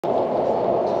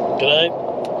G'day.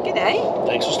 G'day.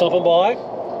 Thanks for stopping by.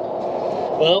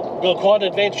 Well, we've got quite an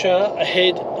adventure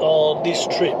ahead on this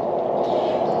trip.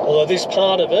 Although this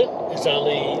part of it is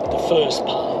only the first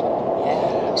part.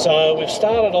 Yeah. So we've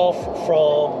started off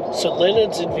from St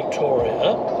Leonards in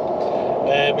Victoria,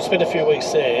 and we spent a few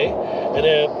weeks there, and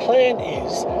our plan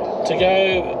is to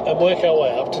go and work our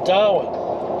way up to Darwin.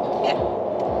 Yeah.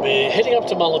 We're heading up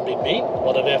to Mullumbimby,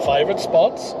 one of our favourite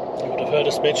spots. You would have heard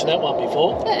us mention that one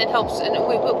before. Yeah, it helps. And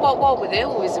while we're there,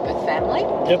 we'll visit with family.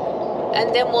 Yep.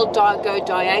 And then we'll go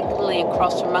diagonally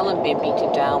across from Mullumbimby to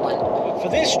Darwin. For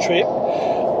this trip,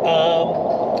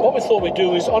 what we thought we'd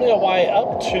do is on our way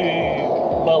up to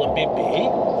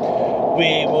Mullumbimby,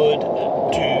 we would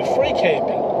do free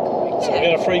camping. So we're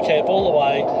going to free camp all the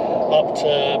way up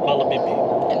to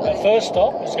Mullumbimby. Our first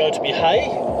stop is going to be Hay.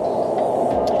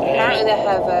 Apparently they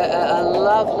have a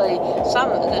lovely,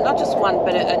 not just one,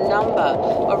 but a number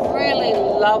of really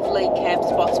lovely camp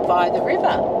spots by the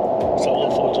river. So we'll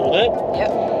look forward to that.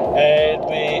 Yep.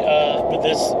 And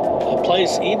there's a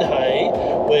place in Hay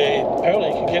where apparently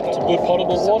you can get some good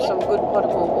potable water. Some good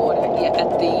potable water, yeah,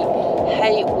 at the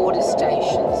Hay water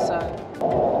station. So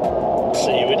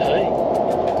See you in Hay.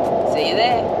 see you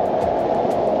there.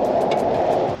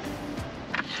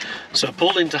 So I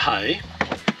pulled into Hay,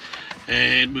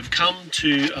 and we've come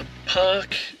to a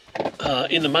park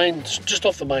in the main, just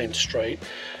off the main street,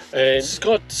 and it's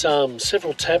got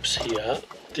several taps here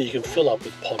that you can fill up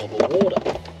with potable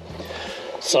water.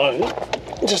 So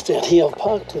just out here I've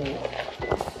parked and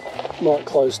right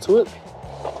close to it,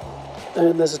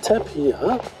 and there's a tap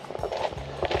here,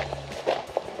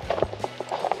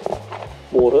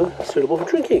 water suitable for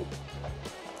drinking.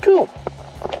 Cool.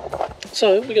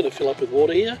 So we're going to fill up with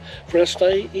water here for our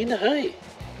stay in Hay.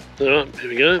 Alright, here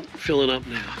we go, filling up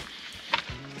now.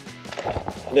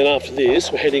 And then after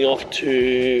this, we're heading off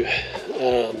to,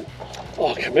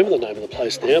 I can't remember the name of the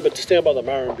place now, but just down by the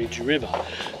Mullumbimby River.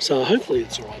 So hopefully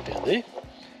it's alright down there.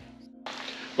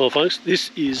 Well folks, this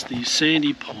is the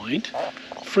Sandy Point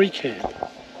free camp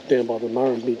down by the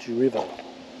Mullumbimby River.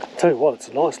 Tell you what, it's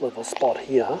a nice level spot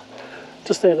here,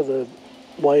 just out of the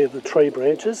way of the tree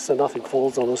branches, so nothing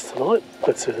falls on us tonight.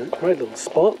 It's a great little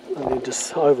spot, and then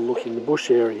just overlooking the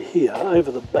bush area here.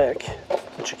 Over the back,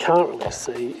 which you can't really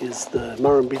see, is the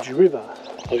Mullumbimby River.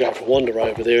 I'll go for a wander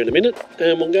over there in a minute,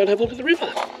 and we'll go and have a look at the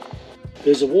river.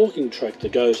 There's a walking track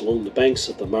that goes along the banks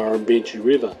of the Mullumbimby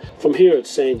River from here at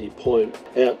Sandy Point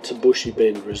out to Bushy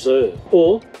Bend Reserve.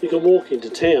 Or you can walk into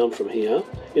town from here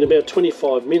in about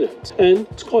 25 minutes, and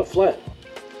it's quite flat.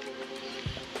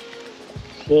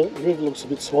 Well, the river looks a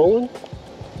bit swollen.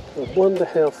 I wonder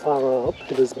how far up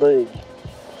it has been.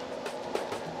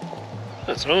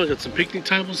 That's right, I've got some picnic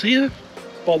tables here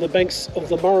by the banks of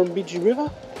the Mullumbimby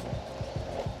River.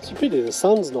 It's a pity the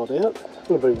sun's not out. It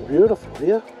would have been beautiful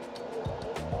here.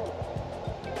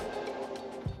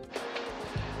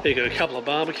 There you go, a couple of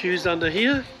barbecues under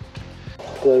here.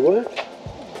 Do they work?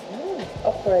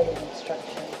 Operating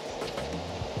instructions.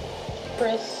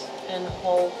 Press and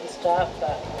hold the start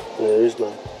button. There is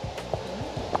none.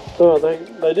 Oh,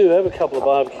 they do have a couple of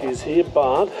barbecues here,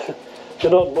 but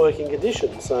they're not in working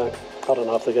condition, so I don't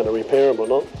know if they're going to repair them or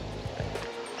not.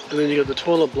 And then you've got the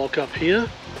toilet block up here.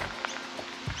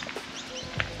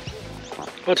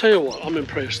 I'll tell you what, I'm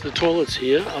impressed. The toilets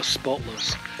here are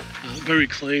spotless. Very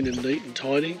clean and neat and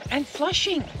tidy. And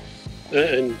flushing.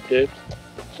 And yeah,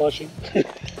 flushing.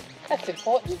 That's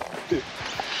important.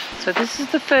 So this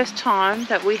is the first time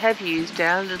that we have used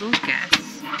our little gas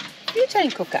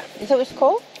butane cooker. Is that what it's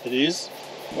called? It is.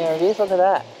 Yeah, it is. Look at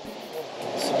that.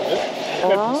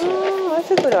 Oh,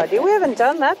 that's a good idea. We haven't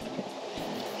done that.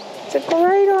 It's a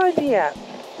great idea.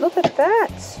 Look at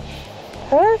that.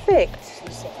 Perfect.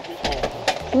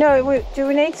 No, do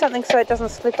we need something so it doesn't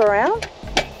slip around?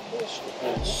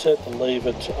 Set the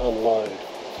lever to unload.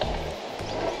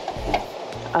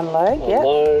 Unload, yeah.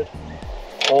 Unload,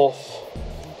 off.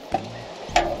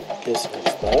 Guess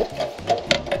it's that.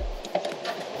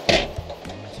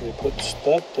 So you put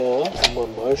that down in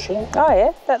one motion. Oh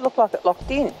yeah, that looked like it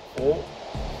locked in. Yeah.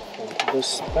 Onto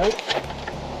this back.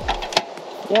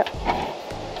 Yep.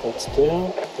 That's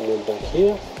down, and then back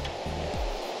here.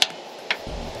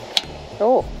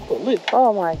 Oh. Lid.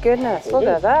 Oh my goodness, look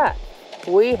at that.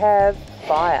 We have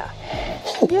fire.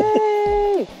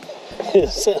 Yay! It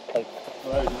sounds like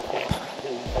Brody.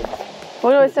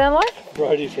 What do I sound like?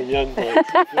 Brody from Young Blades.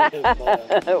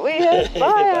 We have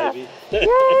fire. Baby.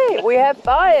 Yay! We have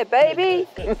fire, baby.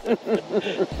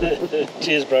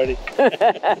 Cheers, Brody.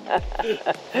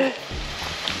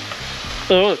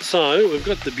 Alright, so we've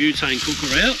got the butane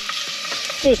cooker out.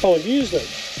 First time I've used it.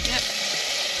 Yep.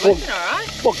 Working all right.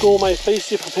 What gourmet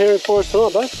feast are you preparing for us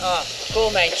tonight, babe? Oh,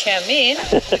 gourmet chow mein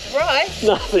with rice.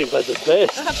 Nothing but the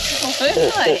best.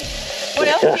 Absolutely. What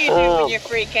else do you do when you're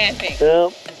free camping?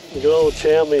 Well, the good old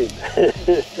chow mein.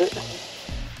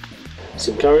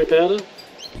 Some curry powder,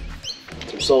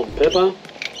 some salt and pepper,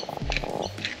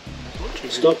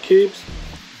 stock cubes,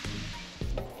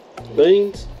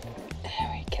 beans, There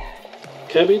we go.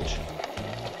 cabbage,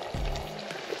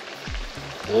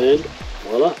 and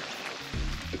voila.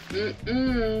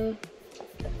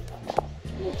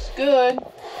 Looks good.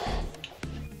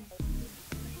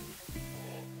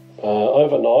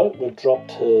 Overnight, we've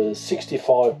dropped to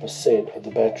 65% of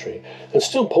the battery. It's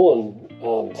still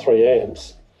pulling 3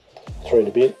 amps, 3 and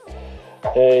a bit,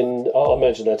 and I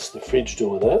imagine that's the fridge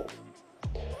doing that.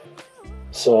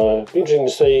 So, it'll be interesting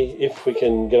to see if we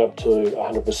can get up to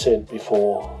 100%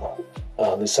 before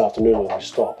this afternoon when we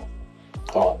stop.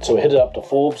 Alright, so we're headed up to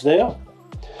Forbes now.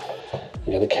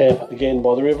 We're going to camp again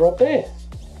by the river up there.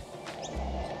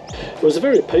 It was a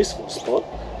very peaceful spot,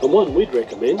 and one we'd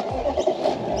recommend.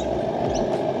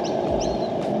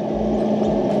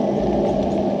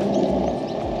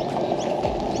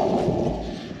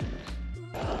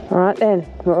 Alright then,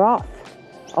 we're off.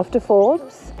 Off to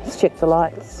Forbes. Let's check the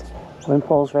lights when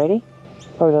Paul's ready.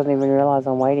 Probably doesn't even realise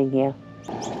I'm waiting here.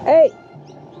 Hey!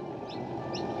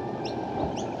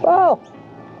 Paul!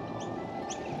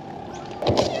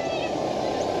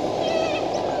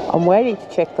 I'm waiting to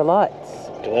check the lights.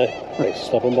 G'day, thanks for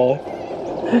stopping by.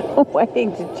 I'm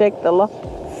waiting to check the lights.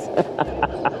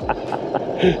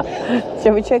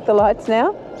 Shall we check the lights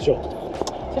now? Sure.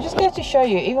 So just goes to show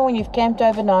you, even when you've camped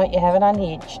overnight, you haven't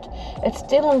unhitched, it's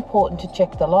still important to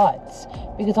check the lights,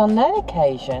 because on that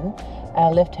occasion,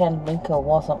 our left-hand blinker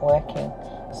wasn't working.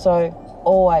 So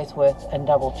always worth and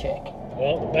double check.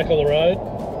 Well, we're back on the road,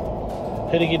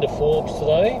 heading into Forbes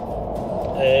today,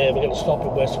 and we're going to stop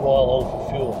in West Wyalong for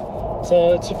fuel.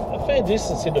 So it's a fair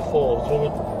distance into Forbes.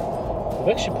 We've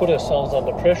actually put ourselves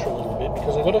under pressure a little bit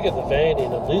because I've got to get the van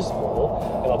in at Lismore,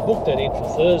 and I booked that in for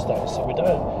Thursday, so we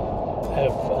don't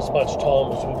have as much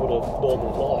time as we would have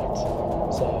normally liked.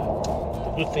 So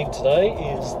the good thing today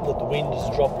is that the wind has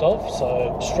dropped off,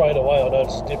 so straight away I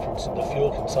noticed a difference in the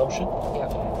fuel consumption,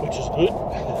 which is good.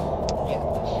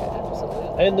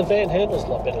 Absolutely. And the van handles a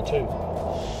lot better too.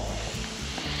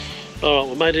 Alright,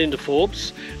 we made it into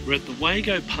Forbes. We're at the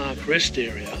Wago Park rest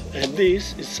area, and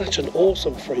this is such an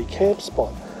awesome free camp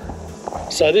spot.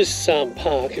 So this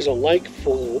park is on Lake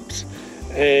Forbes,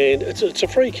 and it's a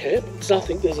free camp. It's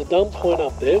nothing. There's a dump point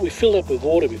up there. We filled up with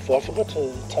water before. I forgot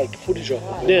to take footage of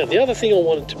it. Now, the other thing I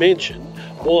wanted to mention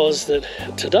was that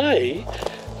today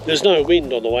there's no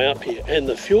wind on the way up here, and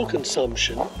the fuel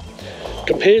consumption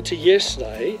compared to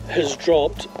yesterday has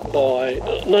dropped by,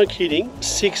 no kidding,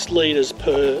 6 litres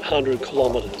per 100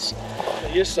 kilometres.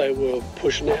 Yesterday we were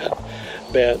pushing out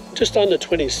about just under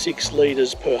 26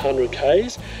 litres per 100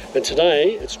 k's, and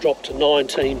today it's dropped to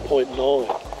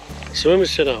 19.9. So when we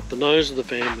set up, the nose of the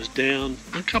van was down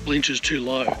a couple inches too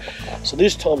low. So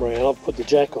this time around I've put the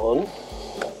jack on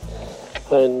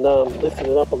and lifted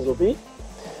it up a little bit,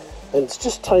 and it's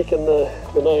just taken the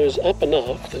nose up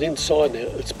enough that inside now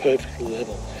it's perfectly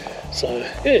level. So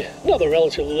yeah, another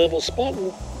relatively level spot,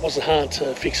 and wasn't hard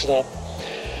to fix it up.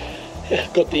 Yeah,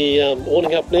 got the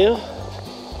awning up now.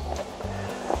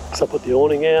 So I put the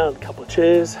awning out, a couple of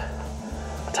chairs.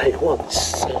 I'll tell you what,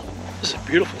 this is a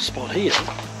beautiful spot here.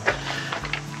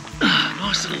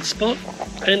 Nice little spot,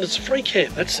 and it's a free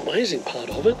camp. That's the amazing part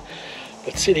of it.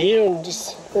 But sit here and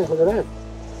just, yeah, look at that.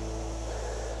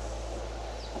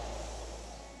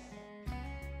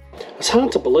 It's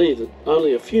hard to believe that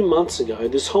only a few months ago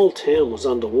this whole town was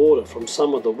underwater from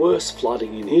some of the worst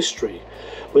flooding in history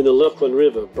when the Lachlan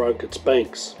River broke its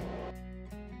banks.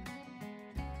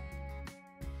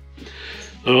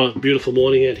 Alright, beautiful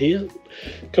morning out here.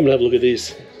 Come and have a look at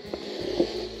this.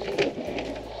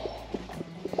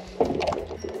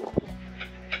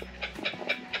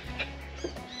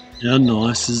 How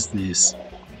nice is this?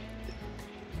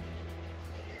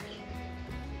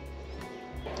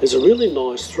 There's a really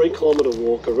nice 3-kilometre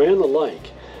walk around the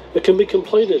lake that can be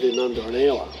completed in under an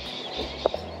hour.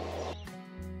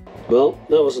 Well,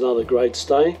 that was another great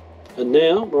stay, and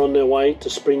now we're on our way to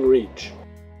Spring Ridge.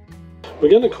 We're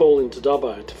going to call into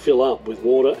Dubbo to fill up with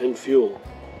water and fuel.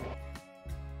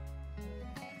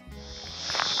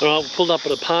 Alright, we pulled up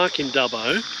at a park in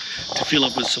Dubbo to fill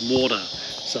up with some water.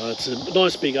 So it's a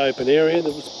nice big open area.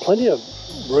 There was plenty of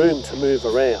room to move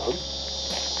around.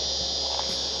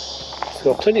 We've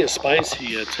got plenty of space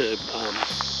here to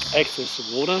access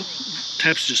the water.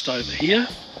 Tap's just over here.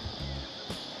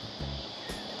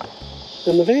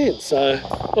 and the van. So,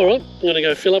 all right, I'm going to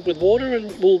go fill up with water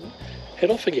and we'll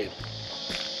head off again.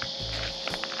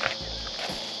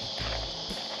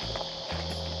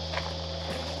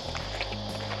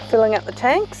 Filling up the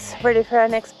tanks, ready for our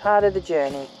next part of the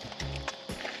journey.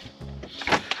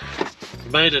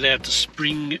 Made it out to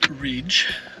Spring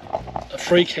Ridge, a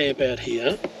free camp out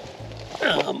here,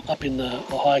 up in the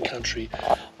high country,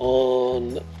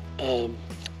 on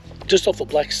just off the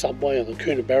Black Subway on the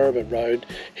Coonabarabran Road,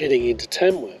 heading into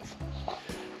Tamworth.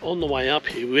 On the way up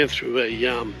here, we went through a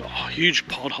huge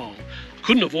pothole.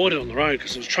 Couldn't avoid it on the road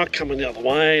because there was a truck coming the other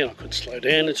way and I couldn't slow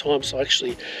down in time, so I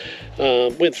actually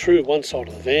went through one side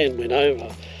of the van, went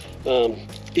over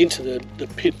into the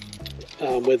pit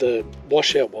where the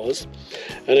washout was,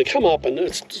 and it come up and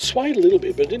it swayed a little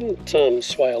bit, but it didn't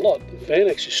sway a lot. The van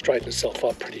actually straightened itself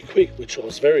up pretty quick, which I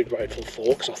was very grateful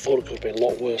for because I thought it could have been a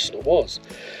lot worse than it was.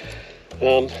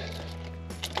 Hang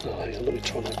on, let me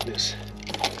try and open this.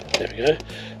 There we go.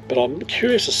 But I'm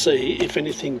curious to see if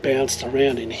anything bounced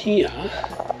around in here.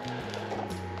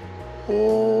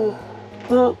 No,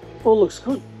 all looks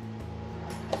good.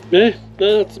 Yeah,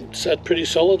 no, it sat pretty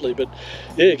solidly, but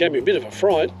yeah, it gave me a bit of a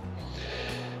fright.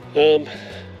 But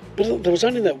there was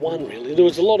only that one really. There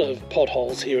was a lot of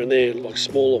potholes here and there, like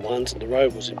smaller ones, and the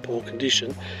road was in poor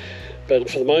condition. But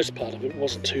for the most part of it, it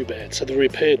wasn't too bad. So they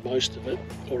repaired most of it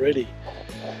already.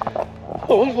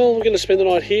 All right, well, we're going to spend the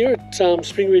night here at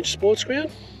Spring Ridge Sports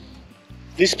Ground.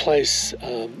 This place,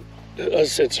 as I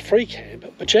said, it's a free camp,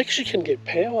 but you actually can get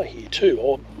power here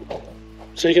too.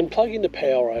 So you can plug into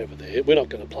power over there. We're not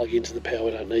going to plug into the power,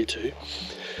 we don't need to.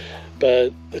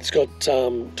 But it's got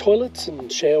toilets and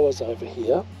showers over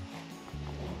here.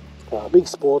 Big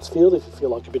sports field if you feel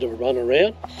like a bit of a run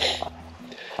around.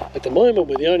 At the moment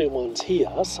we're the only ones here,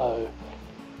 so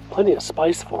plenty of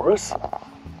space for us.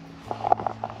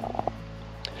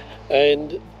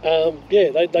 And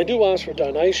yeah, they do ask for a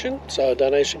donation, so a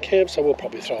donation camp, so we'll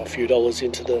probably throw a few dollars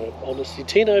into the honesty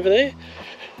tin over there.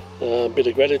 A bit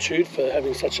of gratitude for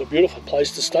having such a beautiful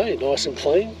place to stay, nice and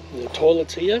clean. The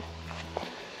toilets here,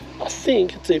 I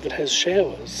think it even has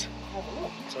showers.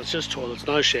 So it's just toilets,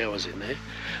 no showers in there.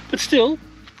 But still,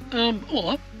 all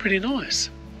up, pretty nice.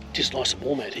 Just nice and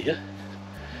warm out here.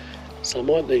 So I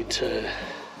might need to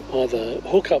either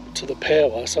hook up to the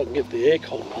power so I can get the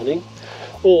aircon running,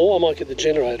 or I might get the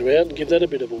generator out and give that a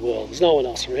bit of a whirl. There's no one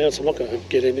else around, so I'm not going to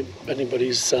get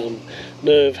anybody's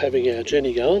nerve having our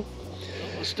Jenny going.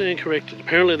 I stand corrected.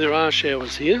 Apparently there are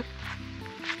showers here.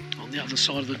 On the other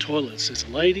side of the toilets, there's a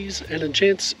ladies' and a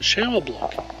gents' shower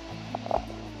block.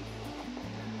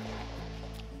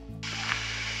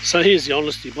 So here's the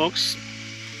honesty box.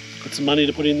 Got some money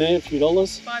to put in there, a few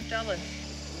dollars. $5.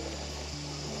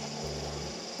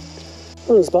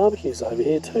 Oh, there's barbecues over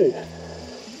here too.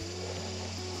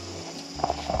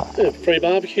 Yeah, free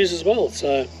barbecues as well.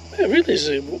 So it really is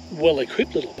a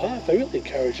well-equipped little park. They really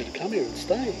encourage you to come here and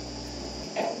stay.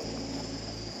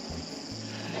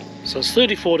 So it's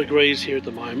 34 degrees here at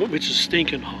the moment, which is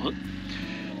stinking hot.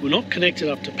 We're not connected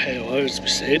up to power, as we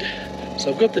said.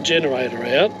 So I've got the generator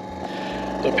out.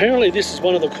 But apparently this is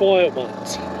one of the quiet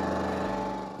ones.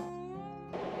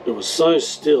 It was so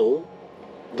still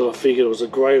that I figured it was a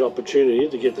great opportunity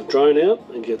to get the drone out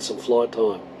and get some flight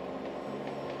time.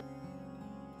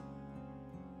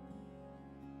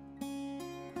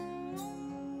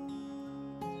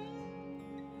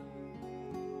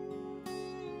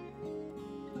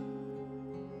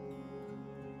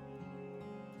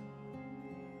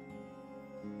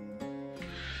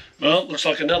 Well, looks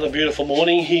like another beautiful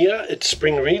morning here at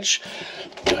Spring Ridge.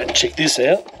 Go and check this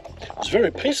out. It was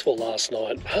very peaceful last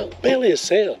night, barely a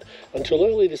sound, until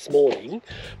early this morning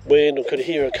when I could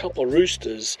hear a couple of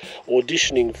roosters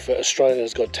auditioning for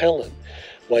Australia's Got Talent,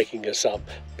 waking us up.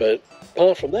 But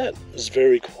apart from that, it was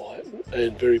very quiet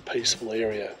and very peaceful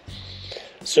area.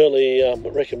 Certainly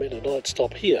recommend a night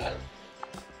stop here.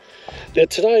 Now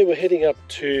today we're heading up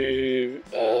to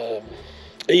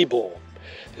Ebor.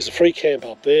 There's a free camp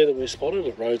up there that we spotted,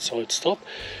 a roadside stop.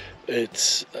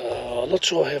 It's, I'm not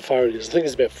sure how far it is. I think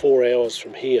it's about 4 hours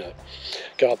from here.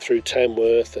 Go up through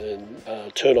Tamworth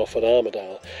and turn off at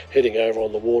Armidale, heading over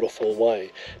on the Waterfall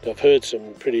Way. Now I've heard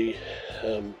some pretty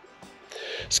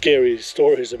scary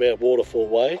stories about Waterfall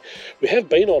Way. We have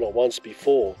been on it once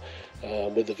before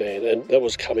with the van, and that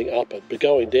was coming up it, but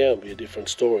going down will be a different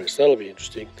story, so that'll be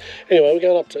interesting. Anyway, we're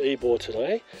going up to Ebor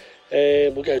today,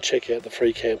 and we'll go check out the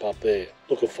free camp up there.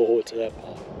 Looking forward to that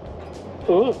part.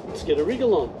 Alright, let's get a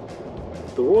wriggle on.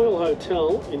 The Royal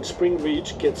Hotel in Spring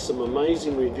Ridge gets some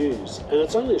amazing reviews, and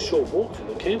it's only a short walk from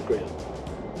the campground.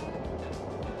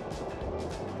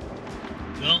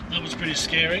 Well, that was pretty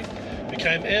scary. we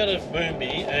came out of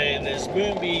Mullumbimby, and there's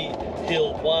Mullumbimby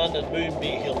Hill 1 and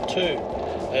Mullumbimby Hill 2.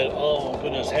 And oh my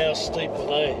goodness, how steep were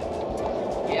they?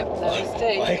 Yep, that was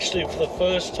steep. I actually, for the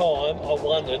first time, I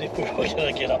wondered if we were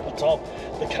going to get up the top.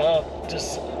 The car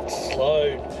just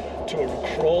slowed to a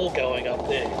crawl going up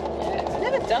there. Yeah, it's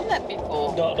never done that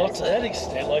before. Not to that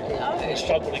extent, like we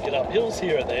struggled to get up hills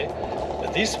here and there.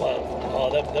 But this one, oh,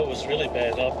 that was really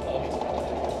bad.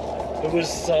 It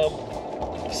was so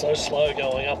slow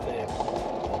going up there.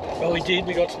 Well, we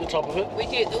got to the top of it. We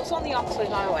did. It was on the Oxley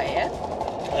Highway, yeah?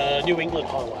 New England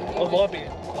Highway. Well, it might be,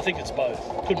 I think it's both.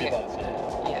 Could be both, yeah.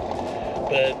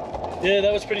 But yeah,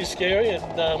 that was pretty scary, and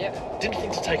didn't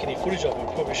think to take any footage of it.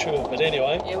 Probably should have, but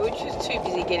anyway. Yeah, we were just too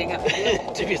busy getting up the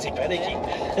hill. Too busy panicking.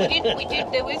 Yeah. We did.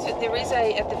 There is at the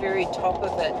very top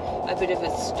of it a bit of a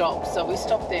stop, so we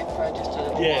stopped there for just a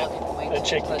little while. And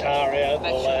checked the car out.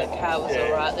 Make sure the car was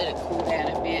all right. Let it cool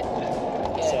down a bit.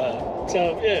 Yeah.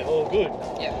 So yeah, all good.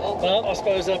 Yeah, all good. But I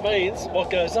suppose that means what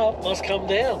goes up must come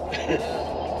down.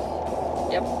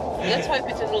 Yep. Let's hope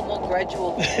it's a little more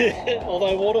gradual.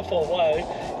 Although Waterfall Way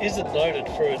isn't noted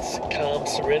for its calm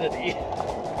serenity.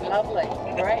 Lovely.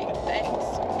 Great. Thanks.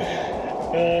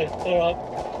 All right.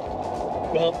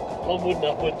 Well, onward and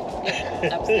upward.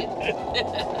 Yep, upward.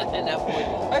 And upward.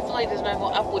 Hopefully there's no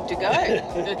more upward to go.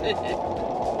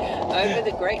 Over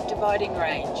the Great Dividing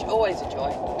Range. Always a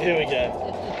joy. Here we go.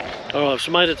 All right,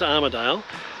 so made it to Armadale.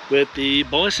 We're at the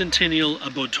Bicentennial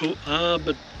Arboretum. I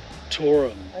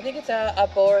think it's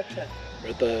Arboretum. We're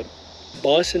at the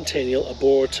Bicentennial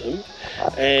Arboretum,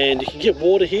 and you can get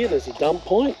water here. There's a dump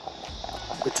point,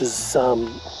 which is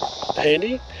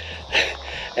handy,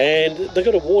 and they've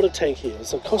got a water tank here.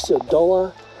 So it costs you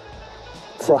 $1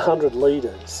 for 100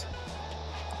 litres.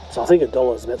 So I think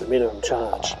 $1 is about the minimum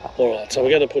charge. All right, so we're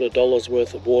going to put $1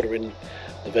 worth of water in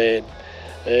the van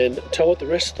and tow it the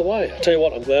rest of the way. I tell you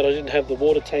what, I'm glad I didn't have the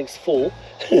water tanks full.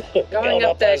 Going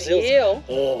up that hill.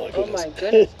 Oh my goodness. Oh my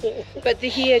goodness. But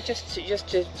here,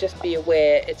 just be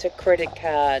aware, it's a credit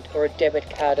card or a debit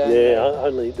card only. Yeah,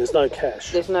 only there's no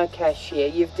cash. There's no cash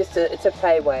here. It's a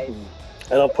pay wave.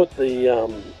 And I put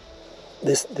the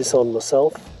this on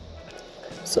myself.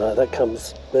 So that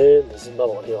comes there. There's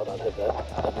another one here. I don't have that,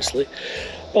 obviously.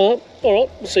 But all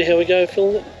right, we'll see how we go.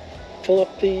 Fill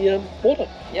up the water.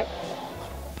 Yep.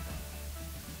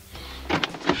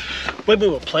 When we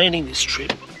were planning this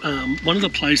trip, one of the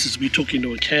places we took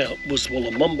into account was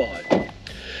Mullumbimby,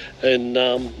 and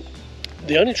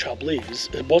the only trouble is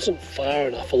it wasn't far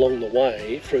enough along the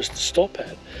way for us to stop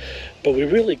at, but we're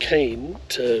really keen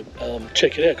to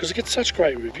check it out because it gets such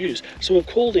great reviews. So we've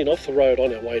called in off the road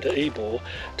on our way to Ebor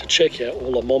to check out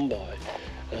Mullumbimby.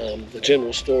 The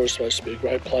general store is supposed to be a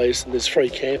great place, and there's free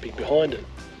camping behind it,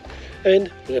 and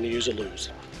we're going to use a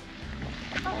loose.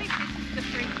 I think this is the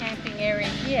free camping area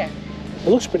here. It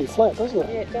looks pretty flat, doesn't it?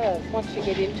 Yeah, it does. Once you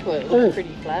get into it, it looks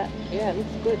pretty flat. Yeah, it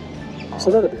looks good.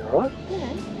 So that'll be all right. Yeah,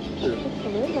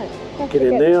 absolutely. Get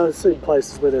in there. I've seen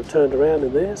places where they've turned around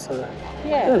in there, so...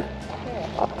 Yeah.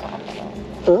 All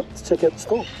right, let's check out the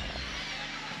store.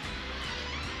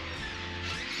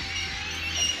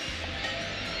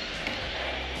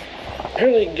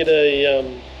 Apparently you can get a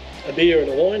beer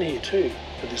and a wine here too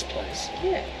at this place.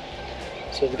 Yeah.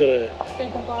 So they've got a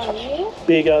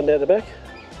beer garden out the back.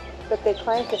 But their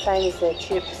claim to fame is their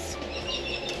chips.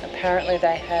 Apparently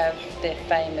they have their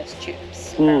famous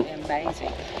chips. Apparently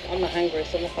amazing. I'm not hungry,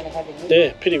 so I'm not going to have it.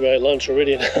 Yeah, pretty great lunch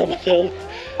already in Armadale.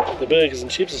 The burgers and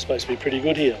chips are supposed to be pretty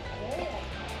good here.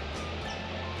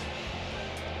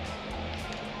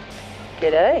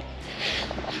 G'day.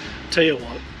 Tell you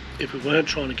what, if we weren't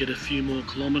trying to get a few more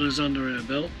kilometres under our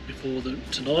belt before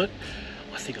tonight,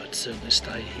 I think I'd certainly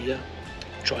stay here,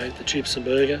 try out the chips and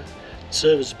burger. The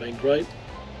service has been great.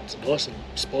 It's a nice little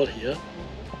spot here,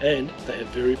 and they have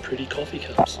very pretty coffee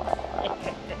cups.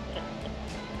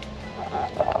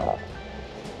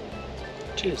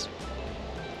 Cheers.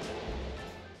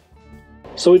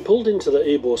 So we pulled into the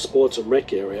Ebor Sports and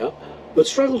Rec area, but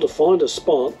struggled to find a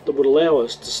spot that would allow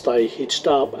us to stay hitched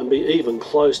up and be even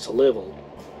close to level.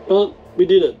 But we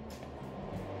did it.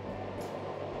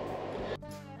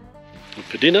 And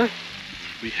for dinner,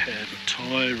 we had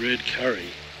Thai red curry.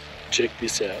 Check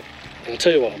this out. And I'll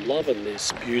tell you what, I'm loving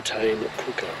this butane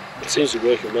cooker. It seems to be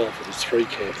working well for this free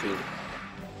camp thing.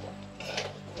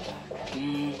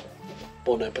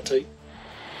 Bon appetit.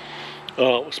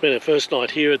 We spent our first night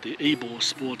here at the Ebor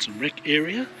Sports and Rec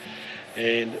area,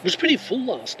 and it was pretty full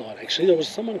last night actually. There was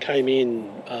someone came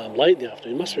in late in the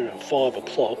afternoon, must be around 5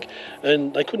 o'clock,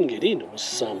 and they couldn't get in. It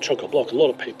was chock-a-block. A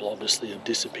lot of people obviously have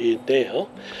disappeared now,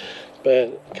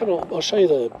 but come on, I'll show you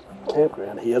the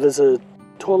campground here. There's a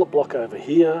toilet block over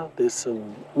here, there's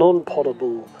some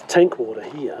non-potable tank water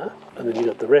here, and then you've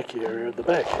got the rec area at the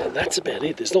back. And that's about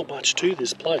it. There's not much to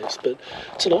this place, but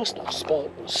it's a nice enough spot.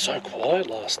 It was so quiet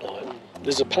last night.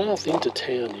 There's a path into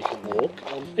town you can walk.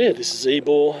 Yeah, this is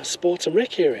Ebor Sports and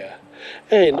Rec area.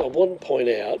 And I want to point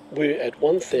out, we're at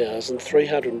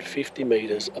 1,350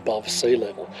 metres above sea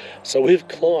level. So we've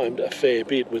climbed a fair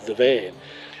bit with the van.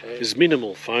 There's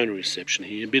minimal phone reception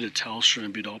here, a bit of Telstra and a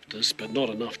bit Optus, but not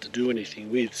enough to do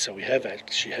anything with, so we have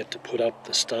actually had to put up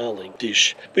the Starlink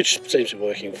dish, which seems to be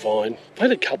working fine. I've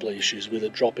had a couple of issues with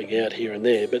it dropping out here and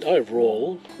there, but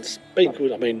overall, it's been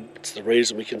good. I mean, it's the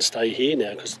reason we can stay here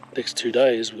now, because the next 2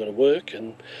 days we've got to work,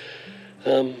 and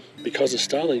because of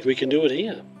Starlink, we can do it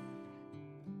here.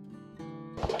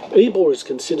 Ebor is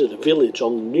considered a village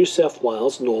on the New South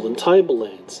Wales Northern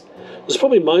Tablelands. It's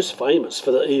probably most famous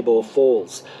for the Ebor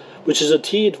Falls, which is a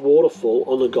tiered waterfall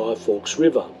on the Guy Fawkes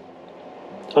River.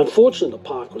 Unfortunately, the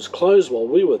park was closed while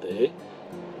we were there,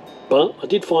 but I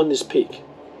did find this pic.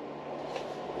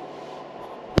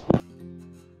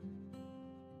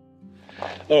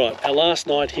 Alright, our last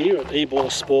night here at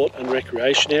Ebor Sport and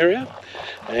Recreation area,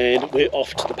 and we're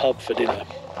off to the pub for dinner.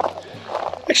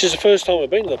 Actually, it's the first time we've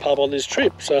been to the pub on this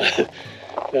trip, so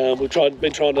we've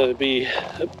been trying to be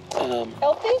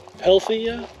healthy.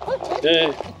 Yeah.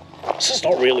 It's just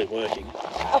not really working.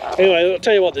 Anyway, I'll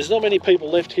tell you what, there's not many people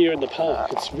left here in the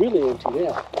park. It's really emptied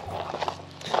out.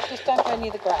 Just don't go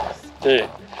near the grass. Yeah.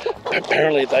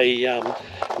 Apparently they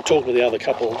were talking to the other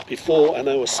couple before, and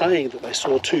they were saying that they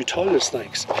saw 2 tiger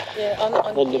snakes on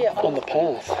the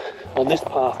path, on this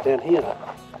path down here.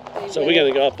 So we're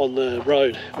going to go up on the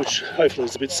road, which hopefully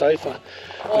is a bit safer.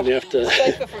 Well, only have to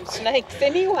safer from snakes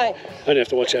anyway. Only have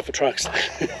to watch out for trucks.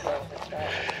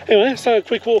 Anyway, so a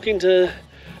quick walk into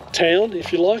town,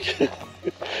 if you like,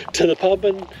 to the pub,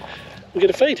 and we'll get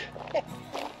a feed. Yeah.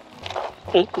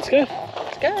 Well, let's go.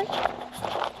 Let's go.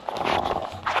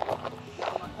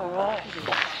 Alright.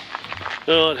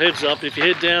 Alright, heads up, if you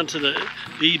head down to the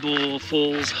Ebor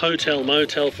Falls Hotel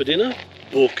Motel for dinner,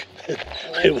 book.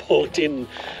 We walked in,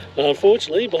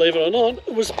 unfortunately, believe it or not,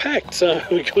 it was packed, so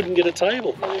we couldn't get a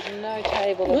table. There was no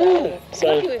table available.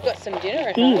 So lucky we've got some dinner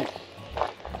at home.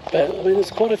 But I mean, there's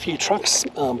quite a few trucks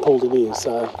pulled in here,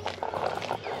 so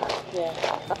yeah.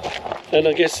 And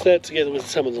I guess that, together with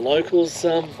some of the locals,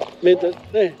 meant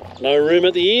that no room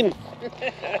at the inn.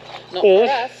 Not for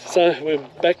us. So we're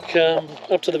back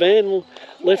up to the van,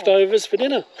 leftovers for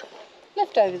dinner.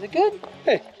 Leftovers are good.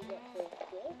 Yeah.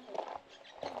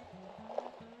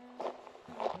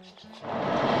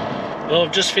 Well,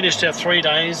 I've just finished our 3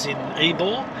 days in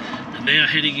Ebor, and now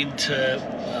heading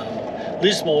into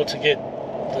Lismore to get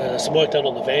some work done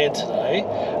on the van today,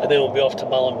 and then we'll be off to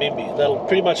Mullumbimby. That'll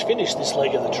pretty much finish this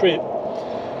leg of the trip.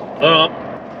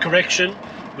 Alright, correction,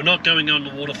 we're not going on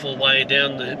the waterfall way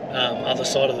down the other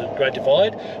side of the Great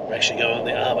Divide, we're actually going on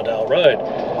the Armidale Road.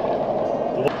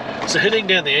 So heading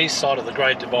down the east side of the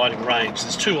Great Dividing Range,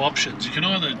 there's 2 options. You can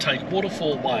either take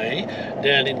Waterfall Way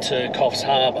down into Coffs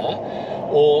Harbour,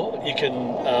 or you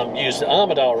can use the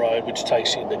Armidale Road, which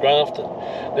takes you into Grafton.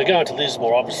 Now going to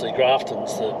Lismore, obviously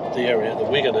Grafton's the area that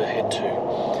we're going to head to.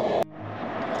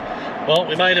 Well,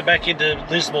 we made it back into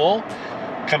Lismore,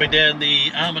 coming down the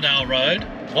Armidale Road,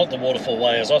 not the Waterfall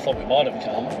Way as I thought we might have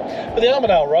come, but the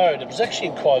Armidale Road, it was actually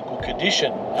in quite good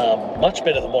condition, much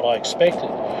better than what I expected.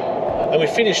 And we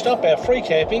finished up our free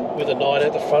camping with a night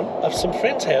at the front of some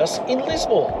friend's house in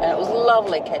Lismore. And it was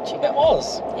lovely catching up. It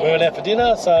was. Yeah. We went out for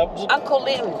dinner, so... It was Uncle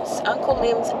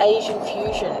Lim's Asian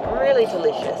fusion. Really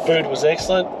delicious. Food was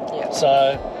excellent. Yeah.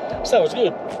 So it was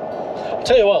good. I'll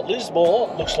tell you what,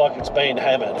 Lismore looks like it's been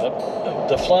hammered.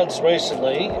 The floods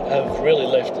recently have really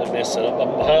left a mess. And my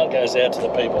heart goes out to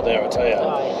the people there, I tell you.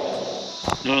 Oh,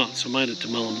 yeah. Alright, so I made it to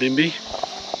Mullumbimby.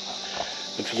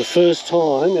 And for the first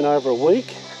time in over a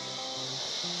week,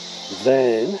 the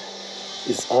van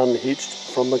is unhitched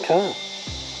from the car.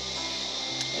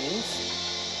 It is.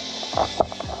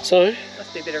 So,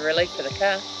 Must be a bit of relief for the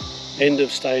car. end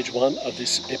of stage 1 of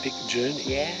this epic journey.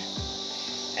 Yeah.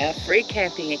 Our free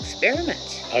camping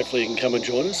experiment. Hopefully you can come and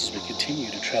join us as we continue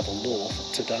to travel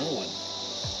north to Darwin.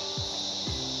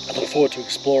 I look forward to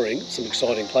exploring some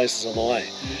exciting places on the way.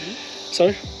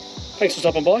 So, thanks for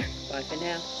stopping by. Bye for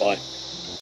now. Bye.